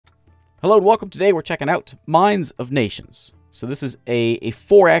Hello and welcome. Today we're checking out Mines of Nations. So this is a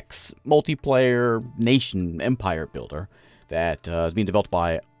 4X multiplayer nation empire builder that is being developed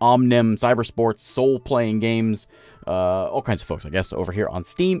by Omnim Cybersports, Soul Playing Games, all kinds of folks, I guess, over here on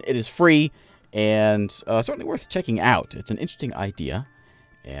Steam. It is free and certainly worth checking out. It's an interesting idea,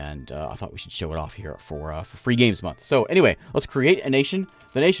 and I thought we should show it off here for Free Games Month. So anyway, let's create a nation,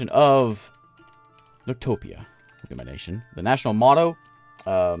 the nation of Nooktopia. Look at my nation. The national motto,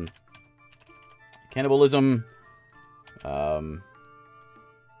 cannibalism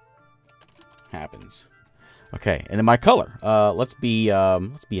happens. Okay, and then my color. Let's be a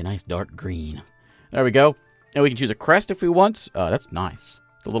nice dark green. There we go. And we can choose a crest if we want. That's nice.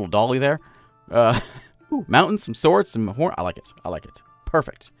 The little dolly there. Ooh, mountains, some swords, some horn. I like it. I like it.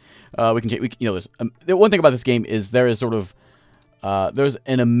 Perfect. We can there's the one thing about this game is there is sort of there's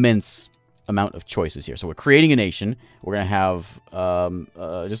an immense amount of choices here. So we're creating a nation. We're going to have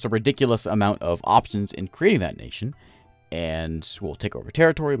just a ridiculous amount of options in creating that nation. And we'll take over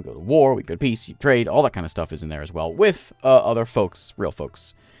territory, we go to war, we go to peace, trade, all that kind of stuff is in there as well with other folks, real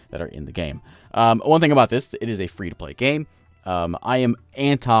folks that are in the game. One thing about this, it is a free-to-play game. I am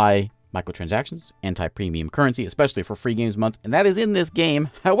anti-microtransactions, anti-premium currency, especially for Free Games Month, and that is in this game.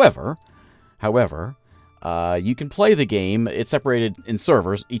 However, you can play the game. It's separated in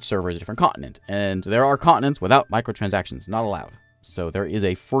servers. Each server is a different continent. And there are continents without microtransactions. Not allowed. So there is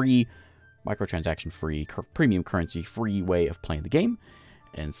a free, microtransaction-free, premium currency-free way of playing the game.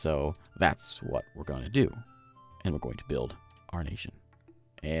 And so that's what we're going to do. And we're going to build our nation.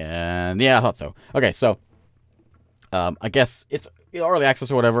 And yeah, I thought so. Okay, so I guess it's early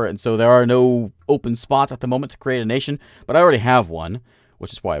access or whatever. And so there are no open spots at the moment to create a nation. But I already have one,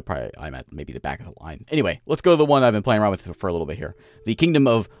 which is why I'm at maybe the back of the line. Anyway, let's go to the one I've been playing around with for a little bit here. The Kingdom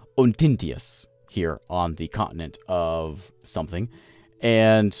of Ontintius here on the continent of something.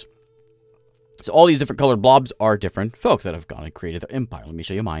 And so all these different colored blobs are different folks that have gone and created their empire. Let me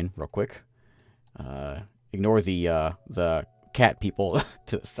show you mine real quick. Ignore the cat people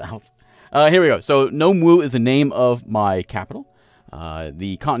to the south. Here we go. So Nomwu is the name of my capital.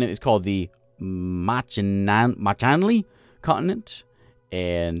 The continent is called the Machanli continent.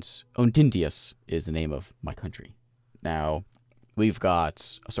 And Ontintius is the name of my country. Now, we've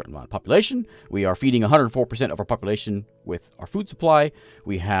got a certain amount of population. We are feeding 104% of our population with our food supply.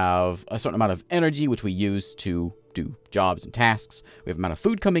 We have a certain amount of energy, which we use to do jobs and tasks. We have an amount of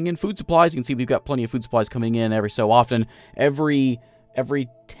food coming in, food supplies. You can see we've got plenty of food supplies coming in every so often. Every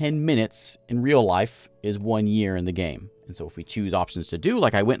 10 minutes in real life is 1 year in the game. And so if we choose options to do,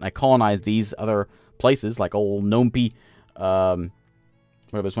 like I went and I colonized these other places, like old Nompi,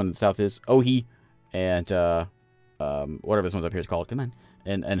 whatever this one in the south is, Ohi, and whatever this one's up here is called, come on,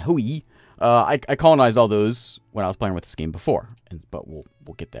 and Hui. I colonized all those when I was playing with this game before, but we'll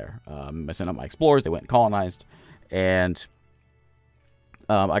get there. I sent out my explorers, they went and colonized, and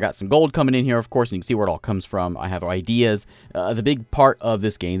I got some gold coming in here, of course, and you can see where it all comes from. I have ideas. The big part of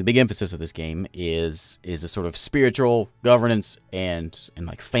this game, the big emphasis of this game is a sort of spiritual governance and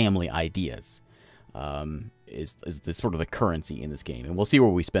like family ideas. Is the sort of the currency in this game. And we'll see where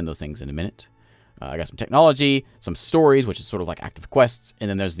we spend those things in a minute. I got some technology, some stories, which is sort of like active quests, and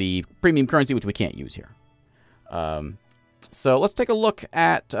then there's the premium currency, which we can't use here. So let's take a look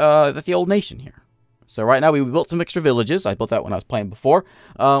at the old nation here. So right now we built some extra villages. I built that when I was playing before.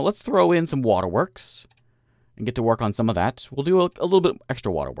 Let's throw in some waterworks and get to work on some of that. We'll do a little bit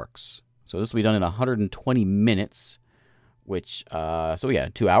extra waterworks. So this will be done in 120 minutes, which, so yeah,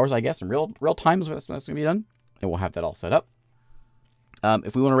 2 hours, I guess, in real time is when that's going to be done. And we'll have that all set up.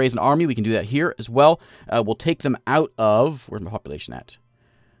 If we want to raise an army, we can do that here as well. We'll take them out of... Where's my population at?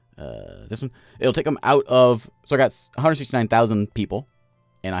 This one. It'll take them out of... So I got 169,000 people.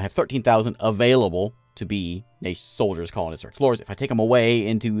 And I have 13,000 available to be soldiers, colonists, or explorers. If I take them away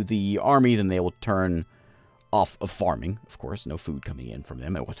into the army, then they will turn off of farming. Of course, no food coming in from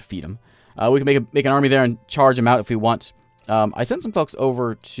them. I want to feed them. We can make an army there and charge them out if we want. I sent some folks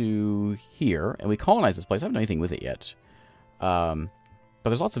over to here, and we colonized this place. I haven't done anything with it yet. But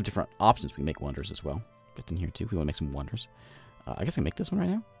there's lots of different options. We can make wonders as well. But in here, too, if we want to make some wonders. I guess I can make this one right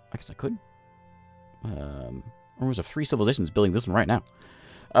now. I guess I could. Or was there 3 civilizations building this one right now?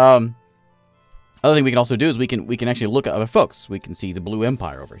 Other thing we can also do is we can actually look at other folks. We can see the Blue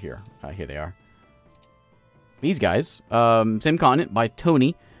Empire over here. Here they are. These guys, same continent by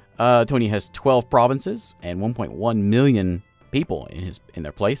Tony. Tony has 12 provinces and 1.1 million people in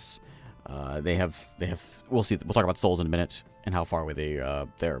their place. They have. We'll see. We'll talk about souls in a minute and how far away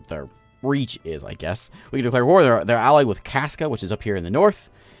their reach is. I guess we can declare war. They're allied with Casca, which is up here in the north,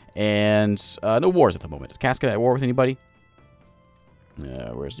 and no wars at the moment. Is Casca at war with anybody?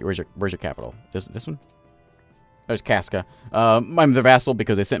 Where's your capital? This one? There's Casca. I'm the vassal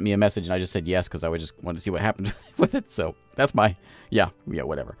because they sent me a message and I just said yes because I just wanted to see what happened with it. So that's my yeah,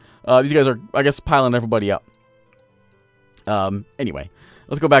 whatever. These guys are, I guess, piling everybody up. Anyway,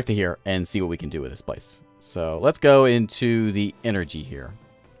 let's go back to here and see what we can do with this place. So let's go into the energy here,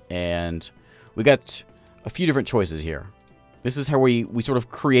 and we got a few different choices here. This is how we sort of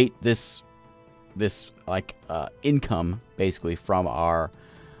create this like income basically from our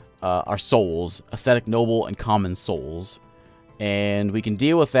souls, ascetic, noble, and common souls, and we can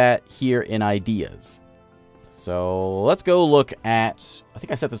deal with that here in ideas. So let's go look at, I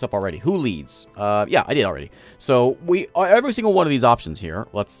think I set this up already. Who leads? Yeah, I did already. So every single one of these options here,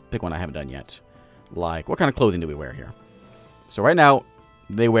 let's pick one I haven't done yet. Like, what kind of clothing do we wear here? So right now,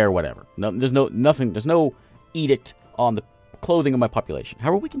 they wear whatever. No, there's no edict on the clothing of my population.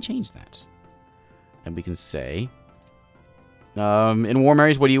 However, we can change that. And we can say, in warm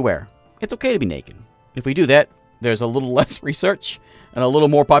areas, what do you wear? It's okay to be naked. If we do that, there's a little less research and a little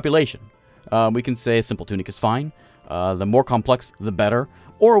more population. We can say a simple tunic is fine. The more complex, the better.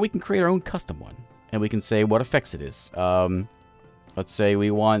 Or we can create our own custom one. And we can say what effects it is. Let's say we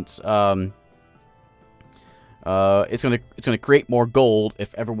want... it's gonna create more gold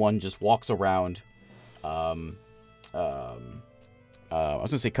if everyone just walks around... I was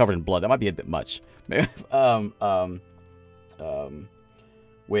gonna say covered in blood. That might be a bit much.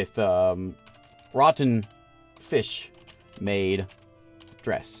 With rotten fish made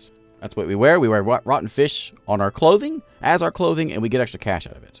dress. That's what we wear. We wear rotten fish on our clothing, as our clothing, and we get extra cash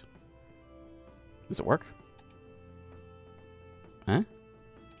out of it. Does it work? Huh?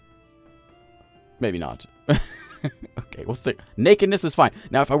 Maybe not. Okay, we'll stick. Nakedness is fine.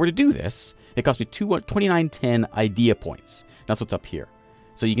 Now, if I were to do this, it costs me 2910 idea points. That's what's up here.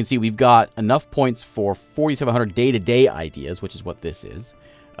 So you can see we've got enough points for 4,700 day-to-day ideas, which is what this is.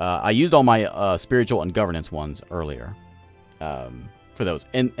 I used all my spiritual and governance ones earlier. For those,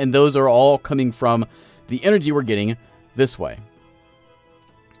 and those are all coming from the energy we're getting this way,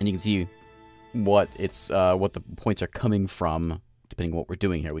 and you can see what the points are coming from depending on what we're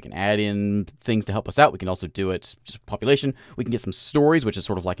doing here. We can add in things to help us out. We can also do it just population. We can get some stories, which is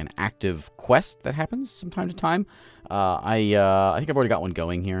sort of like an active quest that happens from time to time. I think I've already got one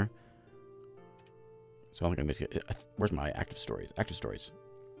going here, so I think I'm gonna get. Where's my active stories? Active stories.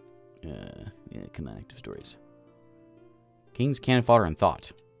 Yeah, come on, active stories. Kings, cannon fodder, and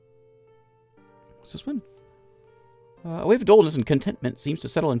thought. What's this one? A wave of dullness and contentment seems to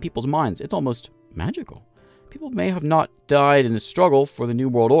settle in people's minds. It's almost magical. People may have not died in the struggle for the New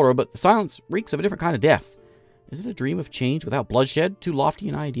World Order, but the silence reeks of a different kind of death. Is it a dream of change without bloodshed? Too lofty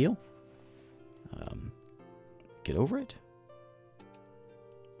an ideal? Get over it?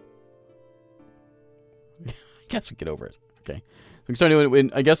 I guess we get over it. Okay. So we can start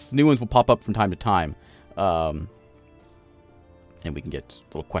doing, I guess new ones will pop up from time to time. And we can get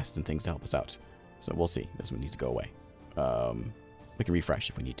little quests and things to help us out. So we'll see. This one needs to go away. We can refresh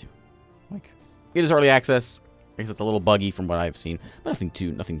if we need to. Like, it is early access. I guess it's a little buggy from what I've seen, but nothing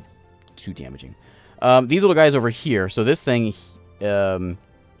too damaging. These little guys over here. So this thing from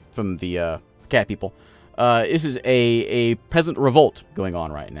the cat people. This is a peasant revolt going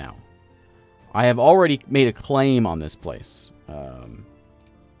on right now. I have already made a claim on this place.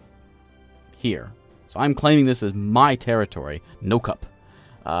 Here. So I'm claiming this as my territory, no cup.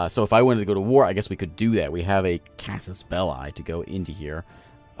 So if I wanted to go to war, I guess we could do that. We have a Casus Belli to go into here.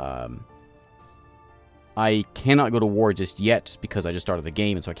 I cannot go to war just yet because I just started the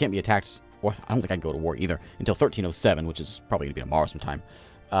game, and so I can't be attacked. Or I don't think I can go to war either until 1307, which is probably going to be tomorrow sometime.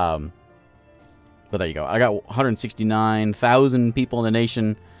 But there you go. I got 169,000 people in the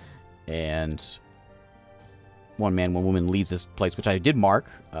nation, and one man, one woman leads this place, which I did mark,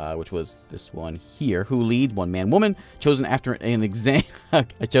 which was this one here. Who leads? One man, woman, chosen after an exam. I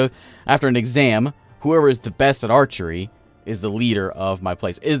chose after an exam. Whoever is the best at archery is the leader of my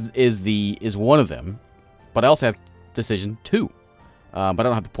place. Is one of them, but I also have decision 2, but I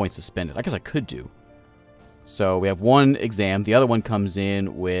don't have the points to spend it. I guess I could do. So we have one exam. The other one comes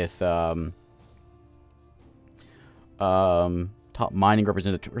in with top mining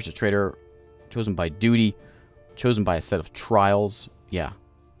representative versus trader, chosen by duty. Chosen by a set of trials. Yeah.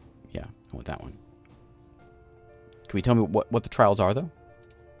 Yeah, I want that one. Can we tell me what the trials are, though?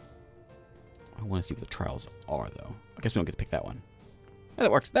 I want to see what the trials are, though. I guess we don't get to pick that one. Yeah,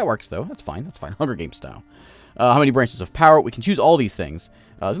 that works. That works, though. That's fine. That's fine. Hunger Games style. How many branches of power? We can choose all these things.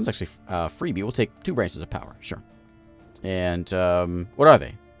 This one's actually freebie. We'll take 2 branches of power. Sure. And what are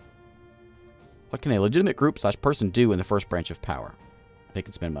they? What can a legitimate group / person do in the first branch of power? They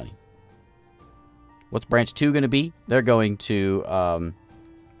can spend money. What's branch 2 going to be? They're going to,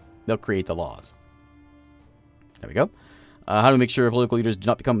 they'll create the laws. There we go. How do we make sure political leaders do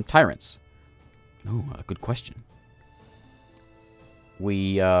not become tyrants? Oh, good question.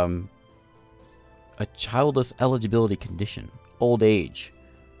 We, a childless eligibility condition. Old age.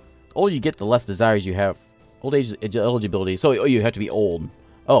 The older you get, the less desires you have. Old age eligibility. So you have to be old.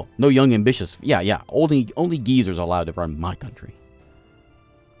 Oh, no young ambitious. Yeah. Only geezers are allowed to run my country.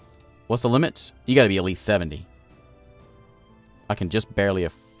 What's the limit? You got to be at least 70. I can just barely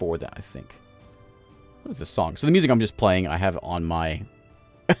afford that, I think. What is this song? So the music I'm just playing, I have on my...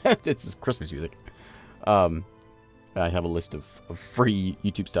 This is Christmas music. I have a list of free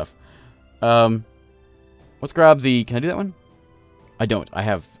YouTube stuff. Let's grab the... Can I do that one? I don't. I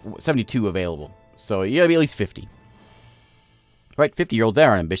have 72 available. So you gotta be at least 50. Right, 50-year-olds, they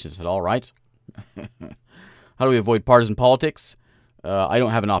aren't ambitious at all, right? How do we avoid partisan politics? I don't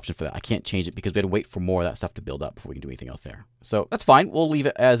have an option for that. I can't change it because we had to wait for more of that stuff to build up before we can do anything else there. So that's fine. We'll leave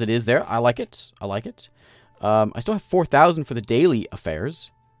it as it is there. I like it. I like it. I still have 4,000 for the daily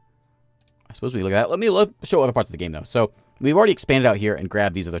affairs. I suppose we look at that. Let me show other parts of the game, though. So we've already expanded out here and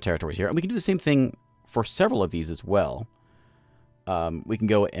grabbed these other territories here. And we can do the same thing for several of these as well. We can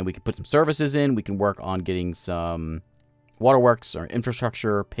go and we can put some services in. We can work on getting some waterworks or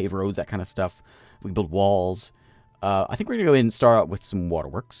infrastructure, pave roads, that kind of stuff. We can build walls. I think we're going to go in and start out with some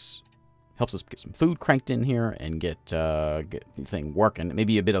waterworks. Helps us get some food cranked in here and get the thing working.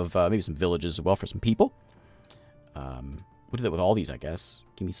 Maybe a bit of, maybe some villages as well for some people. We'll do that with all these, I guess.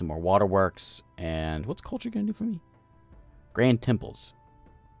 Give me some more waterworks. And what's culture going to do for me? Grand temples.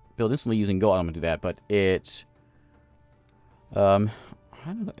 Build instantly using gold. I'm going to do that, but it... I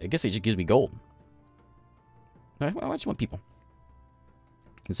don't know. I guess it just gives me gold. I just want people.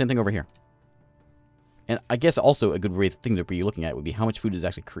 And same thing over here. And I guess also a good thing to be looking at would be how much food does it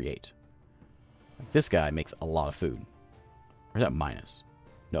actually create. Like this guy makes a lot of food. Or is that minus?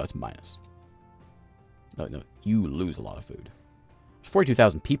 No, it's minus. No, you lose a lot of food. There's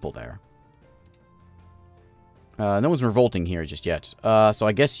 42,000 people there. No one's revolting here just yet. So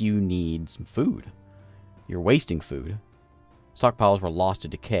I guess you need some food. You're wasting food. Stockpiles were lost to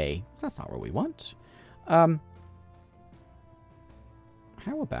decay. That's not what we want. How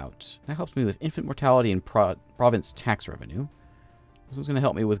about... That helps me with infant mortality and province tax revenue. This one's going to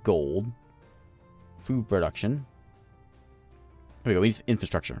help me with gold. Food production. There we go. We need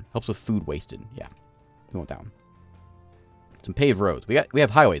infrastructure. Helps with food wasted. Yeah. We want that one. Some paved roads. We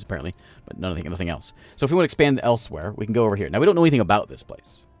have highways, apparently, but nothing else. So if we want to expand elsewhere, we can go over here. Now, we don't know anything about this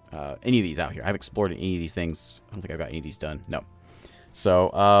place. Any of these out here. I haven't explored any of these things. I don't think I've got any of these done. No. So,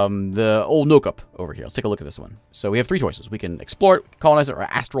 the old Nookrium over here. Let's take a look at this one. So we have three choices. We can explore it, colonize it, or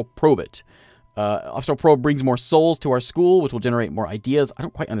astral probe it. Astral probe brings more souls to our school, which will generate more ideas. I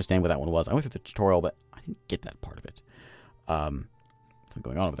don't quite understand what that one was. I went through the tutorial, but I didn't get that part of it. What's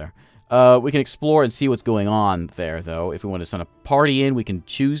going on over there? We can explore and see what's going on there, though. If we want to send a party in, we can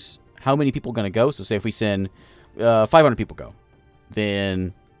choose how many people are going to go. So say if we send 500 people go,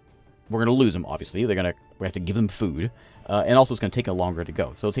 then we're going to lose them, obviously. We have to give them food. And also it's going to take longer to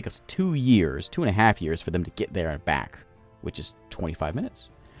go. So it'll take us 2.5 years for them to get there and back, which is 25 minutes.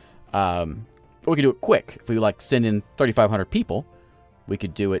 But we can do it quick. If we send in 3,500 people, we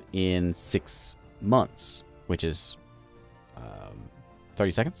could do it in 6 months, which is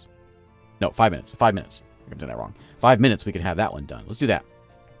 30 seconds? No, 5 minutes. 5 minutes. I'm doing that wrong. 5 minutes, we could have that one done. Let's do that.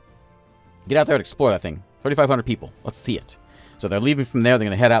 Get out there and explore that thing. 3,500 people. Let's see it. So they're leaving from there. They're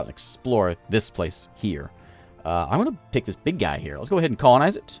going to head out and explore this place here. I'm going to pick this big guy here. Let's go ahead and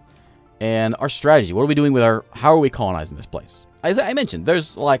colonize it. And our strategy. What are we doing with our... How are we colonizing this place? As I mentioned,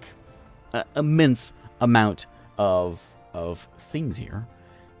 there's like an immense amount of things here.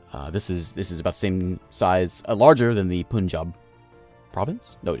 This is about the same size, larger than the Punjab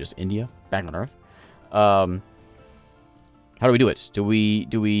province. No, just India, back on Earth. How do we do it? Do we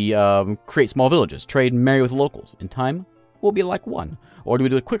create small villages, trade and marry with locals? In time, we'll be like one. Or do we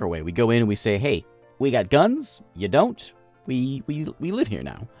do it a quicker way? We go in and we say, hey, we got guns. You don't. We live here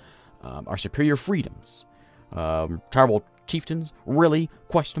now. Our superior freedoms. Tribal chieftains. Really?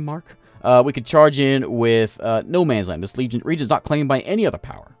 Question mark. We could charge in with no man's land. This region's not claimed by any other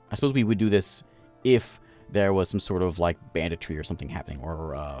power. I suppose we would do this if there was some sort of like banditry or something happening,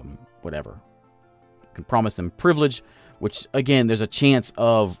 or whatever. We can promise them privilege, which again, there's a chance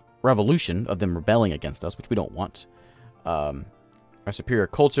of revolution, of them rebelling against us, which we don't want. Our superior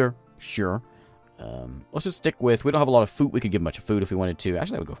culture, sure. Let's just stick with, we don't have a lot of food. We could give them much food if we wanted to.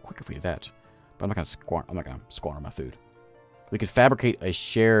 Actually, that would go quicker if we did that. But I'm not going to squander my food. We could fabricate a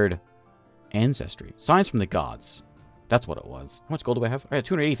shared ancestry. Signs from the gods. That's what it was. How much gold do I have? I got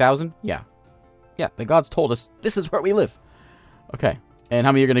 280,000? Yeah. Yeah, the gods told us this is where we live. Okay. And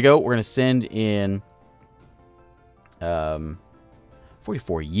how many are going to go? We're going to send in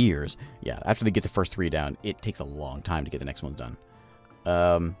 44 years. Yeah, after they get the first 3 down, it takes a long time to get the next ones done.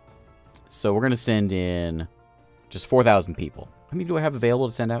 So we're going to send in just 4,000 people. How many do I have available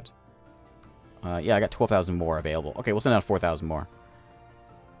to send out? Yeah, I got 12,000 more available. Okay, we'll send out 4,000 more.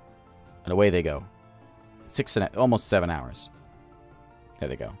 And away they go. Almost 7 hours. There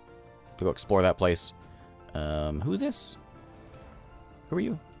they go. To go explore that place. Who's this? Who are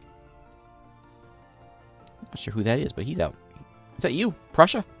you? Not sure who that is, but he's out. Is that you?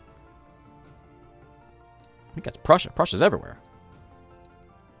 Prussia? I think that's Prussia. Prussia's everywhere.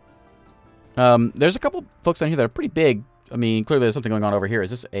 There's a couple folks down here that are pretty big. I mean, clearly there's something going on over here.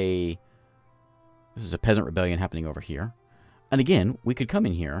 Is this a... This is a peasant rebellion happening over here. And again, we could come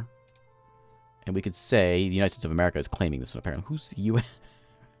in here and we could say the United States of America is claiming this. Apparently, who's the U.S.?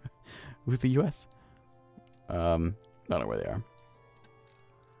 Who's the U.S.? I don't know where they are.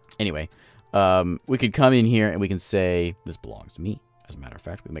 Anyway, we could come in here and we can say this belongs to me. As a matter of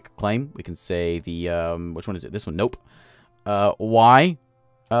fact, we make a claim. We can say the which one is it? This one? Nope. Why?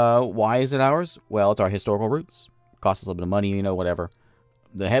 Why is it ours? Well, it's our historical roots. Cost us a little bit of money, you know, whatever.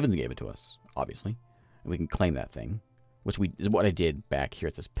 The heavens gave it to us, obviously. And we can claim that thing, which is what I did back here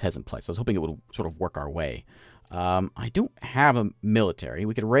at this peasant place. I was hoping it would sort of work our way. I don't have a military.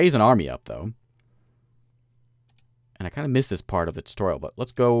 We could raise an army up, though. And I kind of missed this part of the tutorial, but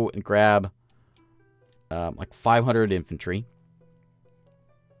let's go and grab like 500 infantry.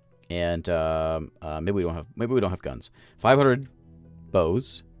 And maybe we don't have guns. 500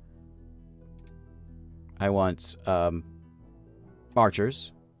 bows. I want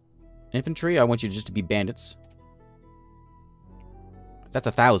archers. Infantry, I want you just to be bandits. That's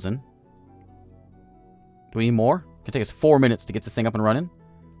 1,000. Do we need more? It'll take us 4 minutes to get this thing up and running.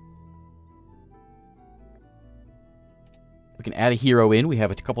 We can add a hero in. We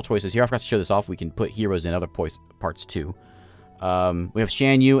have a couple choices here. I forgot to show this off. We can put heroes in other parts too. We have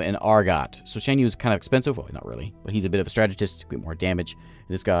Shan Yu and Argot. So Shan Yu is kind of expensive. Well, not really. But he's a bit of a strategist. We get more damage. And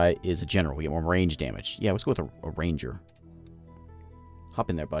this guy is a general. We get more range damage. Yeah, let's go with a ranger. Hop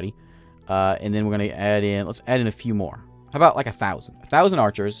in there, buddy. And then we're going to add in... Let's add in a few more. How about like 1,000? 1,000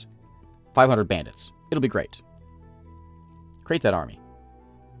 archers. 500 bandits. It'll be great. Create that army.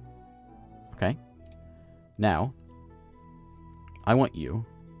 Okay. Now, I want you...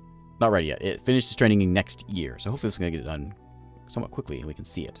 Not ready yet. It finishes training next year. So hopefully this is going to get it done somewhat quickly and we can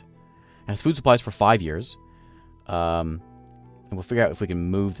see it. It has food supplies for 5 years. And we'll figure out if we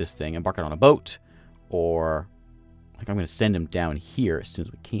can move this thing, embark it on a boat, or like I'm going to send him down here as soon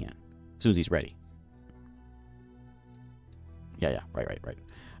as we can. As soon as he's ready. Yeah, right.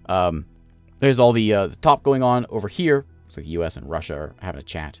 There's all the top going on over here. Looks like the U.S. and Russia are having a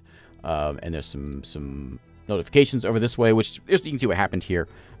chat. And there's some notifications over this way, which you can see what happened here.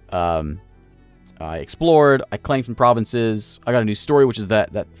 I explored. I claimed some provinces. I got a new story, which is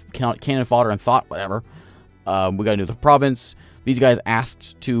that cannon fodder and thought, whatever. We got a new province. These guys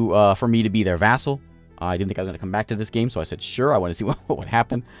asked for me to be their vassal. I didn't think I was going to come back to this game, so I said, sure, I want to see what would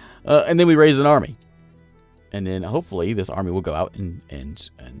happen. And then we raised an army. And then hopefully this army will go out and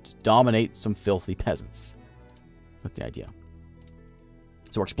dominate some filthy peasants. That's the idea.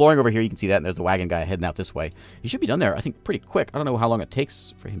 So we're exploring over here. You can see that. And there's the wagon guy heading out this way. He should be done there, I think, pretty quick. I don't know how long it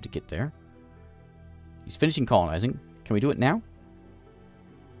takes for him to get there. He's finishing colonizing. Can we do it now?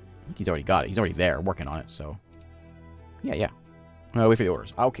 I think he's already got it. He's already there working on it, so... Yeah. Wait for the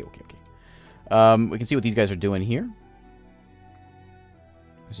orders. Okay. We can see what these guys are doing here.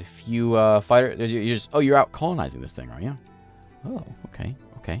 There's a few fighters. You're out colonizing this thing, are you? Oh, okay.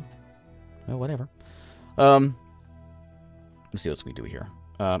 Well, whatever. Let's see what we do here.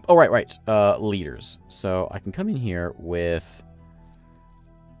 Right. Leaders. So I can come in here with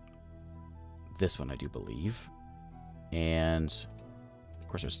this one, I do believe. And, of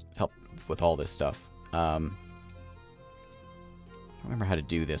course, there's help with all this stuff. I don't remember how to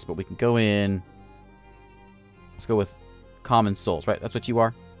do this, but we can go in. Let's go with common souls, right? That's what you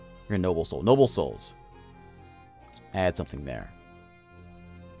are? You're a noble soul. Noble souls. Add something there.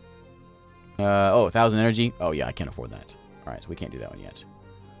 1,000 energy. Oh, yeah, I can't afford that. All right, so we can't do that one yet.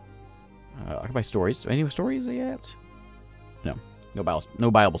 I can buy stories. Any stories yet? No.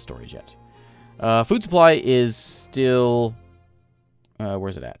 No buyable stories yet. Food supply is still...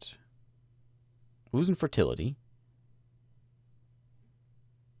 where's it at? Losing fertility.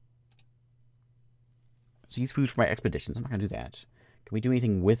 Seize food for my expeditions. I'm not going to do that. Can we do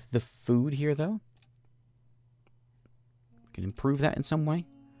anything with the food here, though? We can improve that in some way.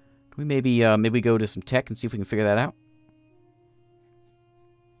 Can we maybe go to some tech and see if we can figure that out?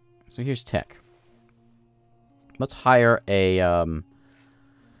 So here's tech. Let's hire a,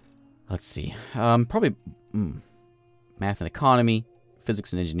 let's see. Probably math and economy,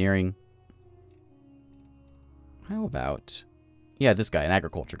 physics and engineering. How about, yeah, this guy, an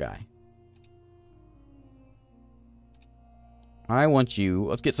agriculture guy. I want you,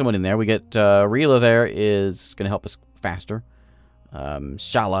 let's get someone in there. We get, Rila there is going to help us faster.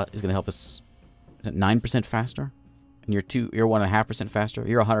 Shala is going to help us, is it 9% faster? And you're 1.5% faster.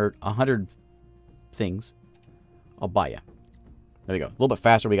 You're 100 things. I'll buy you. There you go. A little bit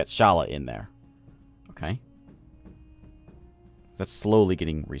faster. We got Shala in there. Okay. That's slowly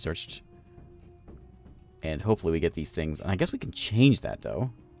getting researched. And hopefully we get these things. And I guess we can change that,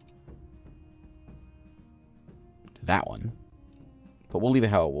 though. To that one. But we'll leave it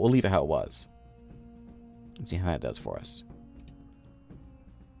how it was. Let's see how that does for us.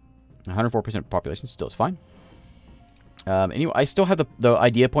 104% population still is fine. Anyway, I still have the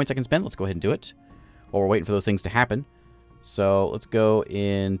idea points I can spend. Let's go ahead and do it. While we're waiting for those things to happen. So let's go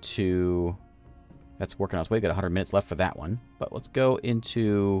into... That's working on its way. We've got 100 minutes left for that one. But let's go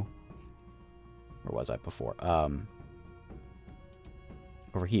into... Where was I before?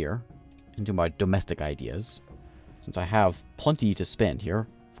 Over here. Into my domestic ideas. Since I have plenty to spend here.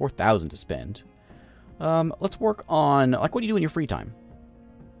 4,000 to spend. Let's work on... Like, what do you do in your free time?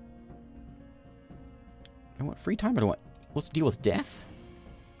 I want free time? I don't want... Let's deal with death?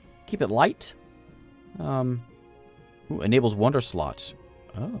 Keep it light? Ooh, enables wonder slot.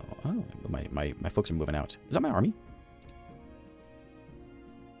 Oh. My folks are moving out. Is that my army?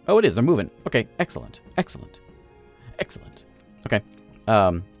 Oh, it is. They're moving. Okay, excellent. Okay.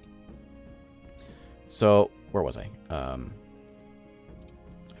 So, where was I?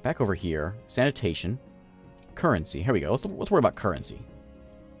 Back over here. Sanitation. Currency. Here we go. Let's worry about currency.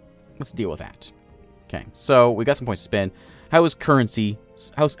 Let's deal with that. Okay, so we got some points to spend. How is currency...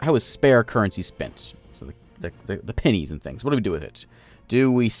 How is spare currency spent? So the pennies and things. What do we do with it?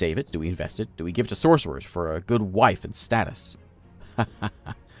 Do we save it? Do we invest it? Do we give it to sorcerers for a good wife and status?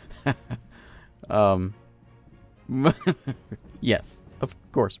 Yes, of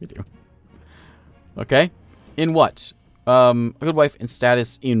course we do. Okay, in what? A good wife and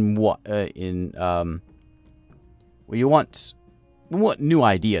status in what? Well, you want new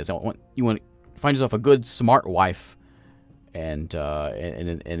ideas. You want to find yourself a good, smart wife, and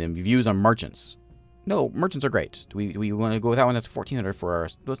views on merchants. No, merchants are great. Do we want to go with that one? That's 1,400 for our...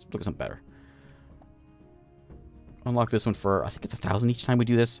 Let's look at something better. Unlock this one for... I think it's 1,000 each time we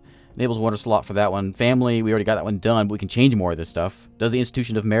do this. Enables wonder slot for that one. Family, we already got that one done, but we can change more of this stuff. Does the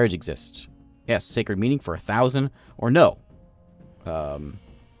institution of marriage exist? Yes. Sacred meaning for 1,000 or no?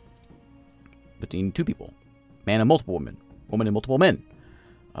 Between two people. Man and multiple women. Woman and multiple men.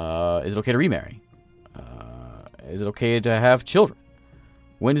 Is it okay to remarry? Is it okay to have children?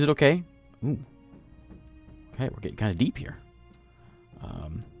 When is it okay? Ooh. Okay, we're getting kind of deep here.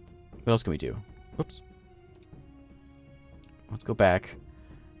 What else can we do? Whoops. Let's go back.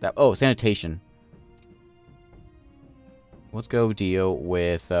 Sanitation. Let's go deal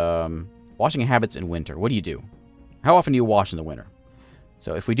with washing habits in winter. What do you do? How often do you wash in the winter?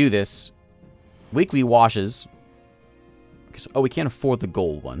 So if we do this, weekly washes. We can't afford the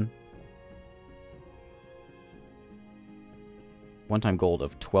gold one. One-time gold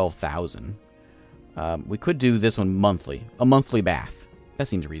of 12,000. We could do this one monthly. A monthly bath. That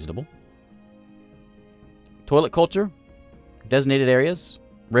seems reasonable. Toilet culture. Designated areas.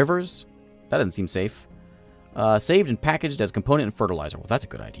 Rivers. That doesn't seem safe. Saved and packaged as component and fertilizer. Well, that's a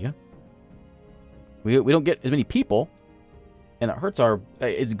good idea. We don't get as many people. And it hurts our...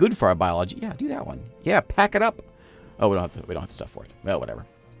 It's good for our biology. Yeah, do that one. Yeah, pack it up. Oh, we don't have the stuff for it. Well, whatever.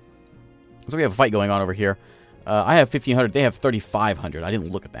 So we have a fight going on over here. I have 1,500. They have 3,500. I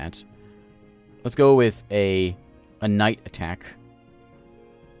didn't look at that. Let's go with a night attack.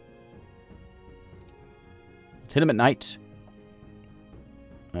 Let's hit him at night.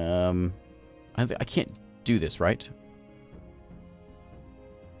 I can't do this, right?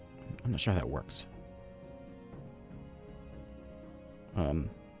 I'm not sure how that works.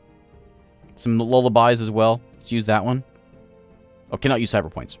 Some lullabies as well. Let's use that one. Oh, cannot use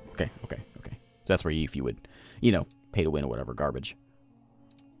cyber points. Okay. So that's where if you would, pay to win or whatever garbage.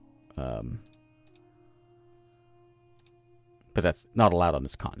 But that's not allowed on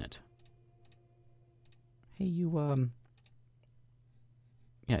this continent. Hey, you,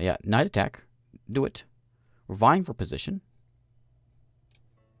 Yeah, night attack. Do it. We're vying for position.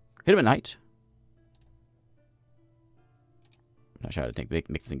 Hit him at night. I'm not sure how to make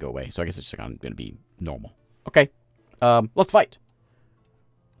the thing go away. So I guess it's just going to be normal. Okay. Let's fight.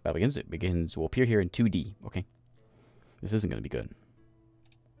 Battle begins. It begins. Will appear here in 2D. Okay. This isn't going to be good.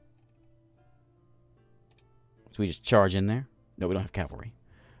 So we just charge in there. No, we don't have cavalry.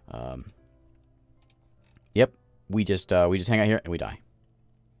 Yep. We just hang out here and we die.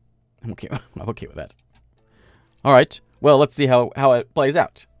 I'm okay. I'm okay with that. All right. Well, let's see how it plays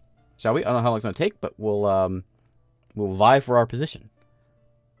out, shall we? I don't know how long it's gonna take, but we'll vie for our position.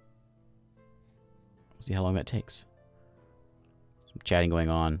 We'll see how long that takes. Some chatting going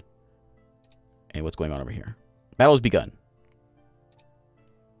on. And what's going on over here? Battle has begun.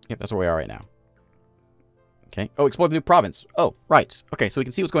 Yep, that's where we are right now. Okay. Oh, explore the new province. Oh, right. Okay, so we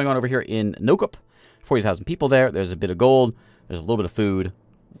can see what's going on over here in Nookrium. 40,000 people there. There's a bit of gold. There's a little bit of food.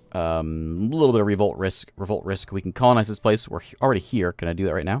 A little bit of revolt risk. We can colonize this place. We're already here. Can I do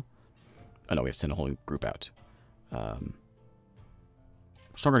that right now? Oh, no, we have to send a whole new group out.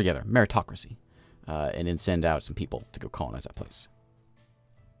 Stronger together. Meritocracy. And then send out some people to go colonize that place.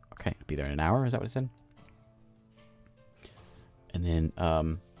 Okay, be there in an hour. Is that what it said? And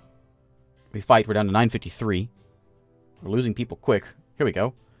then we fight. We're down to 953. We're losing people quick. Here we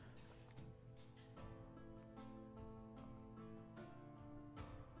go.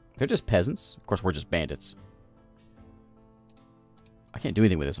 They're just peasants. Of course, we're just bandits. I can't do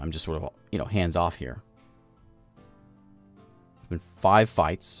anything with this. I'm just sort of, you know, hands off here. There's been 5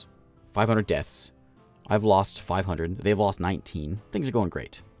 fights, 500 deaths. I've lost 500. They've lost 19. Things are going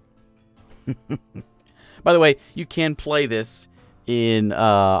great. By the way, you can play this in,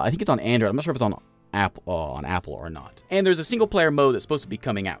 I think it's on Android. I'm not sure if it's on Apple or not. And there's a single-player mode that's supposed to be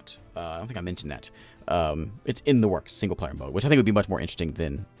coming out. I don't think I mentioned that. It's in the works, single-player mode, which I think would be much more interesting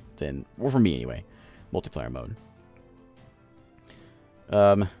than well, for me anyway, multiplayer mode.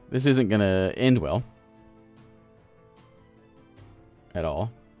 This isn't going to end well. At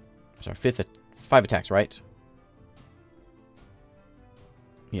all. It's our 5 attacks, right?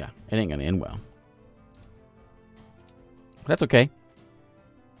 Yeah, it ain't going to end well. But that's okay.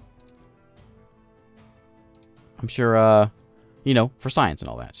 I'm sure, you know, for science and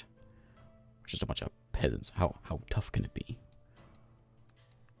all that. Just a bunch of peasants. How tough can it be?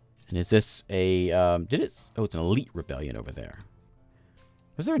 And is this a, oh, it's an elite rebellion over there.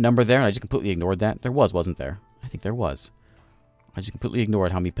 Was there a number there and I just completely ignored that? There was, wasn't there? I think there was. I just completely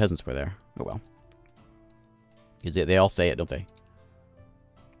ignored how many peasants were there. Oh, well. They all say it, don't they?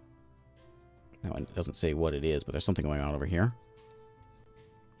 No, it doesn't say what it is, but there's something going on over here.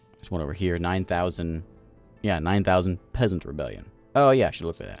 There's one over here. 9,000. Yeah, 9,000 peasant rebellion. Oh, yeah, I should have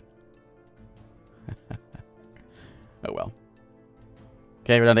looked at that. Oh, well.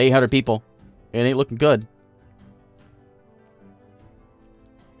 Okay, we're down to 800 people. It ain't looking good.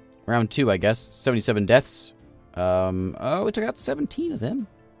 Round 2, I guess. 77 deaths. Oh, we took out 17 of them.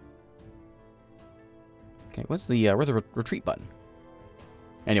 Okay, where's the retreat button?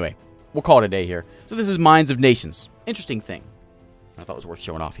 Anyway, we'll call it a day here. So this is Minds of Nations. Interesting thing. I thought it was worth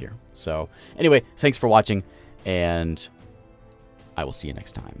showing off here. So, anyway, thanks for watching, and I will see you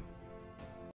next time.